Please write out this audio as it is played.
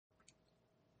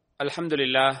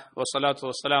அல்ஹம்துலில்லாஹ் வஸ்ஸலாத்து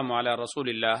வஸ்ஸலாமு அலா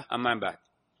ரசூலில்லாஹ் அம்மா பஅத்.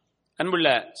 அன்புள்ள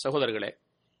சகோதரர்களே,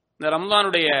 இந்த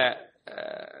ரமலானுடைய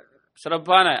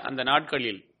சிறப்பான அந்த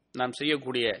நாட்களில் நாம்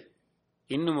செய்யக்கூடிய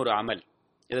இன்னும் ஒரு அமல்.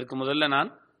 இதற்கு முதல்ல நான்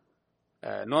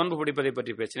நோன்பு பிடிப்பதை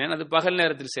பற்றி பேசினேன். அது பகல்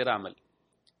நேரத்தில் சேர அமல்.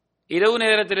 இரவு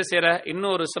நேரத்தில் சேர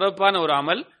இன்னொரு சிறப்பான ஒரு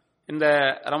அமல் இந்த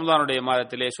ரமலானுடைய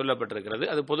மாதத்திலே சொல்லப்பட்டிருக்கிறது.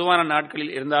 அது பொதுவான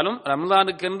நாட்களில் இருந்தாலும்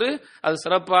ரமலானுக்கென்று அது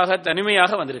சிறப்பாக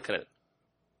தனிமையாக வந்திருக்கிறது.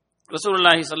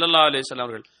 ரசூலுல்லாஹி ஸல்லல்லாஹு அலைஹி வஸல்லம்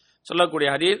அவர்கள் சொல்லக்கூடிய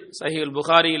ஹதீஸ் சஹீஹுல்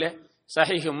புகாரியிலே,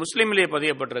 சஹீஹ் முஸ்லிமிலே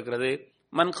பதியப்பட்டிருக்கிறது.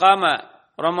 மன் காம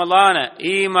ரமலான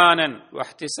ஈமானன்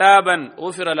வஹ்திசாபன்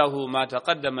உஃபிர லஹு மா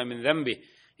தகத்தம மின் தம்பி.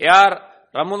 யார்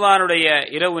ரமலானுடைய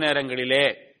இரவு நேரங்களிலே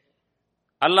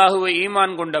அல்லாஹுவை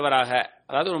ஈமான் கொண்டவராக,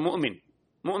 அதாவது ஒரு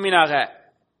முஃமினாக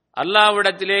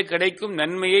அல்லாஹ்விடத்திலே கிடைக்கும்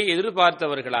நன்மையை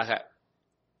எதிர்பார்த்தவர்களாக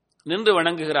நின்று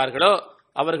வணங்குகிறார்களோ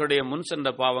அவர்களுடைய முன் சென்ற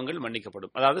பாவங்கள்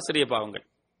மன்னிக்கப்படும். அதாவது சிறிய பாவங்கள்.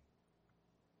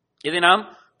 இதை நாம்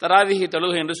தராவிஹி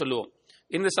தொழுகை என்று சொல்லுவோம்.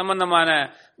 இந்த சம்பந்தமான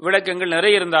விளக்கங்கள்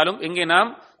நிறைய இருந்தாலும் இங்கே நாம்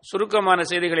சுருக்கமான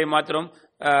செய்திகளை மாத்திரம்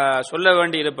சொல்ல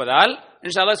வேண்டி இருப்பதால்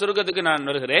இன்ஷா அல்லாஹ் சுருக்கத்துக்கு நான்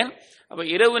வருகிறேன். அப்ப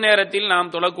இரவு நேரத்தில் நாம்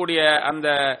தொழக்கூடிய அந்த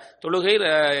தொழுகை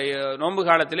நோன்பு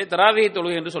காலத்திலே தராவிஹி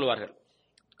தொழுகை என்று சொல்வார்கள்,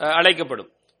 அழைக்கப்படும்.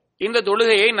 இந்த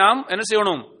தொழுகையை நாம் என்ன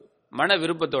செய்யணும்? மன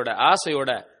விருப்பத்தோட, ஆசையோட,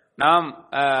 நாம்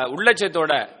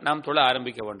உள்ளட்சத்தோட நாம் தொழ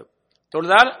ஆரம்பிக்க வேண்டும்.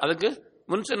 தொழுதால் அதுக்கு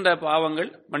முன் சென்ற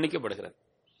பாவங்கள் மன்னிக்கப்படுகிறது.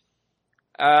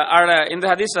 இந்த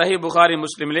ஹதீஸ் சஹீஹ் புகாரி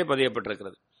முஸ்லிமிலே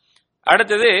பதியப்பட்டிருக்கிறது.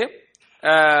 அடுத்தது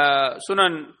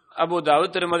சுனன் அபூ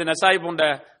தாவூத், திருமதி நசாயி போன்ற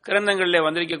கிரந்தங்களிலே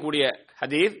வந்திருக்கக்கூடிய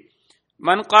ஹதீஸ்,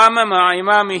 மன் காம மா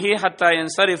இமாமிஹி ஹத்தா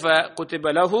யன்ஸரிஃப குதிப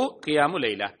லஹு கியாமு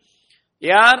லைலா.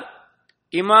 யார்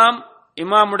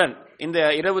இமாமுடன் இந்த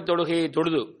இரவு தொழுகையை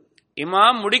தொழுது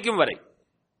இமாம் முடிக்கும் வரை,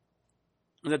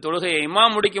 இந்த தொழுகையை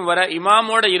இமாம் முடிக்கும் வரை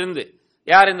இமாமோட இருந்து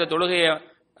யார் இந்த தொழுகையை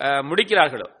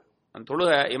முடிக்கிறார்களோ,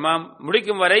 தொழுகை இமாம்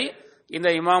முடிக்கும் வரை இந்த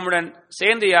இமாமுடன்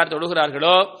சேர்ந்து யார்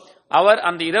தொழுகிறார்களோ அவர்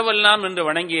அந்த இரவெல்லாம் நின்று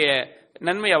வணங்கிய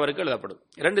நன்மை அவருக்கு எழுதப்படும்.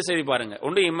 இரண்டு செய்தி பாருங்க.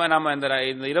 ஒன்று நாம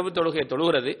இந்த இரவு தொழுகையை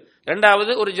தொழுகிறது,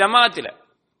 இரண்டாவது ஒரு ஜமாஅத்தில,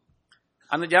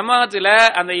 அந்த ஜமாஅத்தில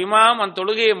அந்த இமாம் அந்த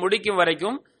தொழுகையை முடிக்கும்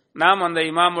வரைக்கும் நாம் அந்த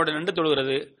இமாமோட நின்று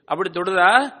தொழுகிறது. அப்படி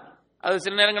தொழுதா அது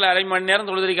சில நேரங்கள் அரை மணி நேரம்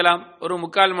தொழுதிருக்கலாம், ஒரு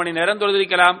 3/4 மணி நேரம்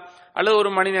தொழுதிருக்கலாம், அல்லது 1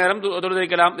 மணி நேரம்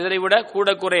தொழுதிருக்கலாம். இதை விட கூட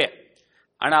குறைய.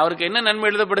 ஆனா அவருக்கு என்ன நன்மை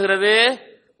எழுதப்படுகிறது?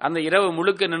 அந்த இரவு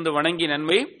முழுக்க நின்று வணங்கி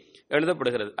நன்மை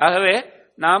எழுதப்படுகிறது. ஆகவே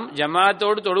நாம்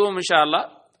ஜமாஅத்தோடு தொழுவோம் இன்ஷா அல்லாஹ்.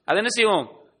 அது என்ன செய்வோம்?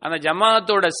 அந்த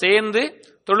ஜமாஅத்தோட சேர்ந்து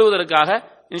தொழுவதற்காக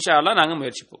இன்ஷா அல்லாஹ் நாங்கள்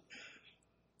முயற்சிப்போம்.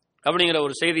 அப்படிங்கிற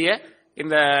ஒரு செய்தியை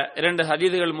இந்த 2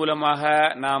 ஹதீதுகள் மூலமாக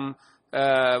நாம்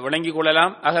விளங்கிக்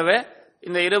கொள்ளலாம். ஆகவே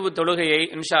இந்த இரவு தொழுகையை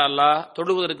இன்ஷா அல்லாஹ்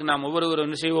தொழுவதற்கு நாம் ஒவ்வொருவரும்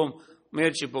என்ன செய்வோம்?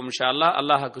 முயற்சிப்போம் இன்ஷா அல்லாஹ்.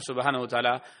 அல்லாஹ்வுக்கு சுப்ஹானஹு வ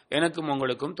தஆலா எனக்கும்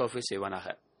உங்களுக்கும் தௌஃபீக் செய்வானாக.